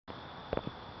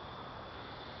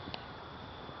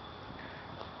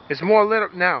It's more lit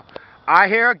up now. I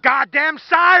hear a goddamn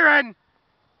siren!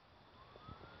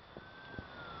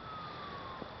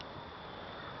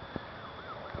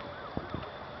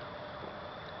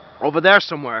 Over there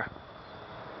somewhere.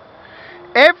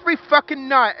 Every fucking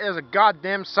night there's a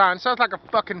goddamn siren. Sounds like a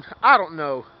fucking, I don't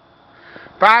know,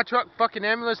 fire truck, fucking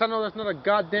ambulance. I know that's not a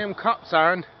goddamn cop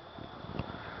siren.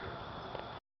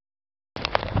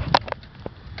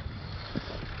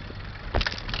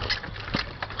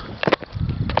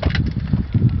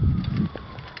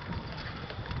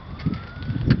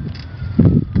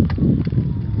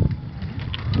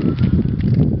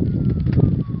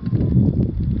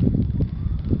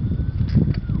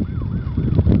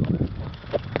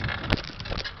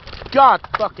 God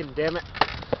fucking damn it.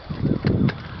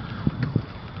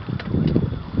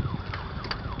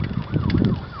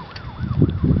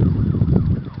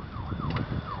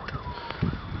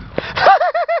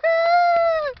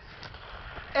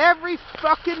 Every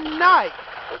fucking night.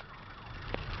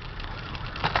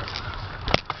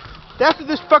 That's what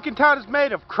this fucking town is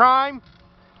made of. Crime,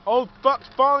 old fucks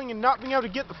falling and not being able to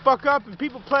get the fuck up, and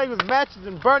people playing with matches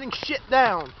and burning shit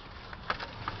down.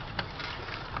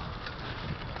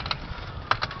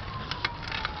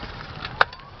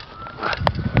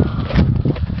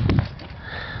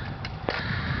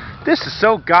 This is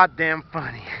so goddamn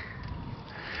funny.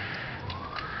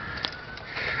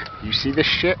 You see this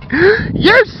shit?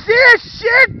 You see this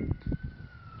shit?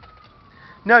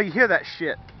 No, you hear that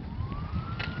shit.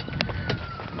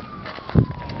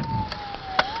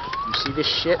 You see this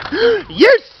shit?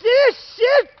 You see this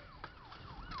shit?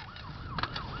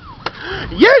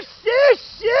 You see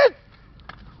this shit?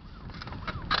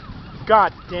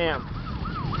 God damn.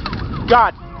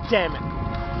 God damn it.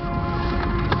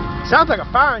 Sounds like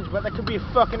a fire engine, but that could be a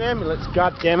fucking ambulance.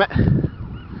 God damn it.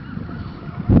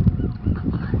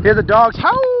 Hear the dogs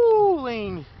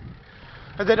howling.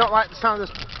 But they don't like the sound of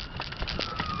this.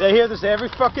 They hear this every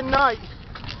fucking night.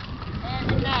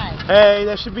 Every night. Hey,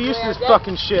 they should be used to this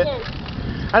fucking shit.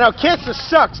 I know, Kinston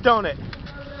sucks, don't it?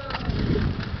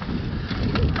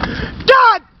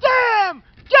 God damn!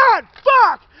 God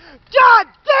fuck! God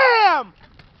damn!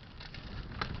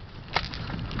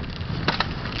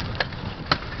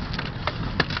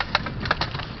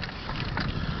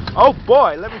 Oh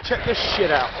boy, let me check this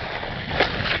shit out.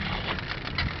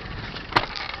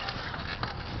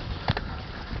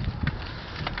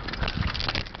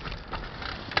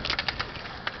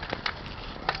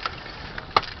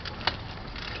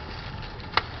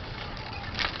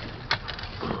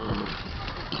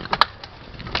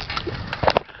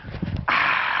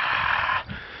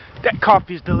 That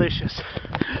coffee is delicious.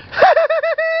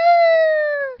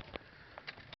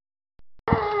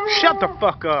 Shut the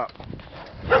fuck up.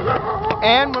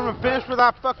 And when we're finished with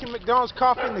our fucking McDonald's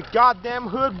coffee in the goddamn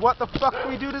hood, what the fuck do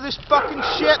we do to this fucking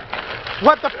shit?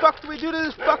 What the fuck do we do to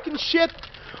this fucking shit?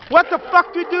 What the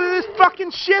fuck do we do to this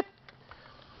fucking shit?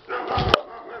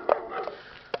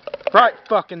 Right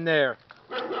fucking there.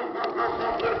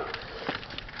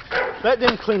 Let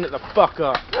them clean it the fuck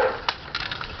up.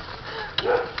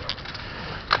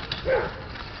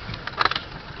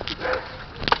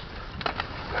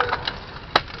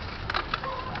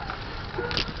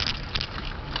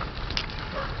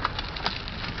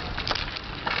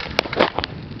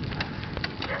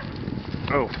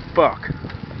 Oh, fuck.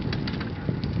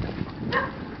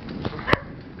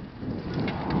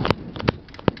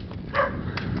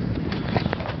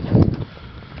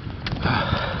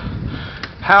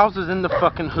 Houses in the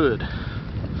fucking hood.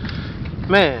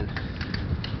 Man.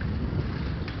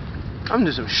 I'm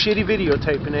doing some shitty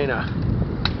videotaping, ain't I?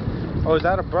 Oh, is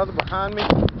that a brother behind me?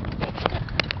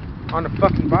 On a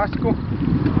fucking bicycle?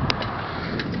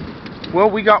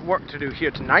 Well, we got work to do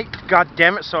here tonight. God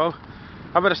damn it, so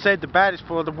I better save the baddies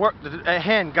for the work at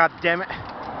hand, god damn it.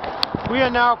 We are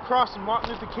now crossing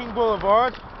Martin Luther King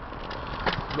Boulevard.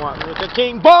 Martin Luther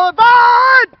King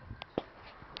Boulevard!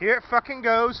 Here it fucking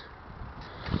goes.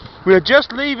 We are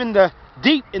just leaving the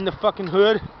deep in the fucking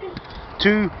hood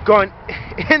to going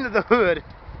into the hood.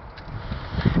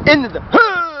 Into the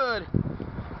hood!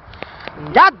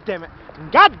 God damn it!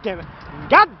 God damn it!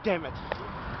 God damn it!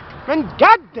 And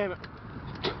god damn it!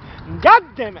 God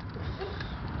damn it!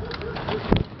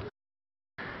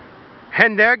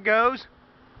 And there goes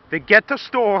the ghetto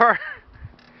store.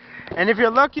 And if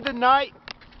you're lucky tonight,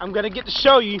 I'm gonna get to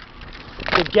show you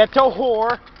the ghetto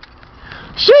whore.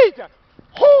 She's a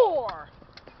whore!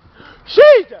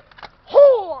 She's a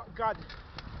whore! God.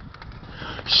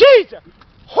 She's a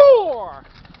whore!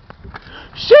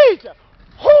 She's a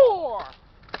whore!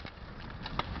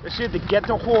 Let's see if the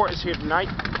ghetto whore is here tonight.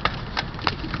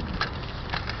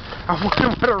 I wonder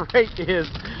what her rate is.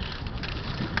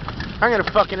 I'm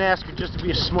gonna fucking ask her just to be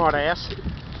a smart ass.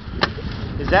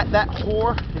 Is that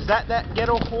whore? Is that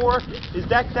ghetto whore? Is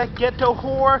that ghetto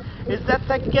whore? Is that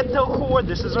ghetto whore?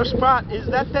 This is our spot. Is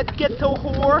that ghetto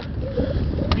whore?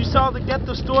 You saw the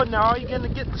ghetto store, now are you gonna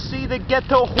get to see the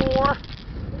ghetto whore?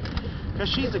 Cause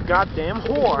she's a goddamn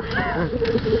whore.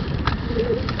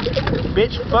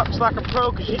 Bitch fucks like a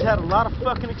pro cause she's had a lot of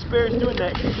fucking experience doing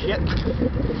that shit.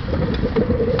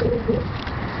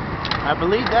 I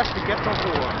believe that's the ghetto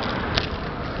whore.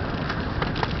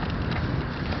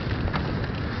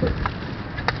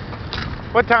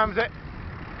 What time is it?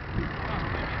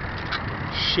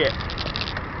 Shit.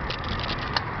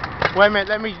 Wait a minute,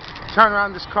 let me turn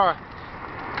around this car.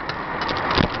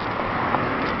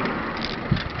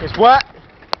 It's what?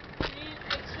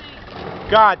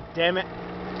 God damn it.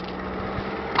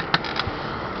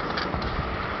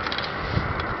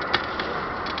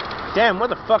 Damn, where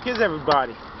the fuck is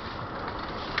everybody?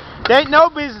 There ain't no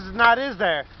business tonight, is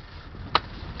there?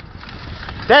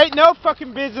 There ain't no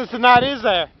fucking business tonight, is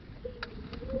there?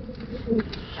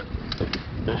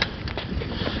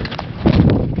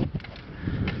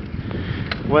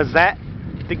 Was that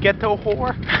the ghetto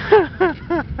whore?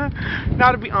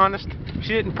 Now, to be honest, she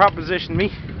didn't proposition me.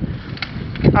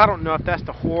 I don't know if that's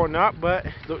the whore or not, but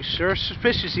it looks sure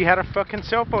suspicious. He had her fucking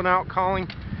cell phone out calling.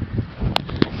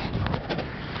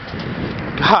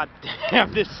 God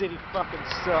damn, this city fucking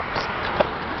sucks.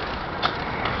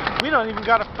 We don't even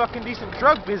got a fucking decent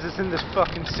drug business in this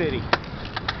fucking city.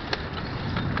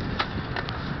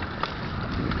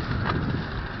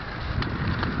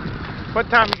 What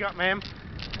time you got, ma'am?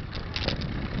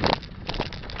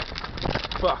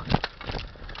 Fuck.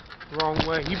 Wrong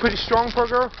way. You pretty strong for a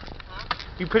girl? Huh?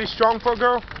 You pretty strong for a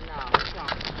girl? No,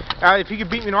 strong. If you could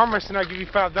beat me in arm wrestling, I'll give you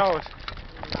 $5. No.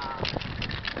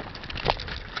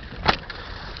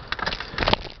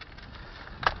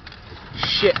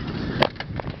 Shit.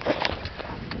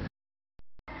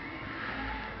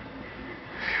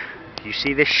 You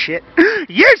see this shit?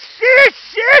 You see this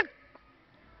shit?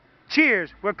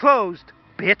 Cheers. We're closed,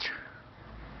 bitch.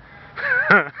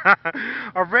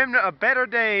 A remnant of better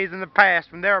days in the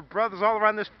past when there were brothers all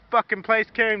around this fucking place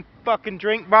carrying fucking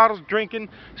drink bottles, drinking,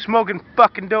 smoking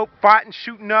fucking dope, fighting,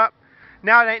 shooting up.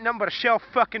 Now it ain't nothing but a shell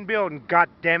fucking building, god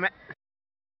damn it.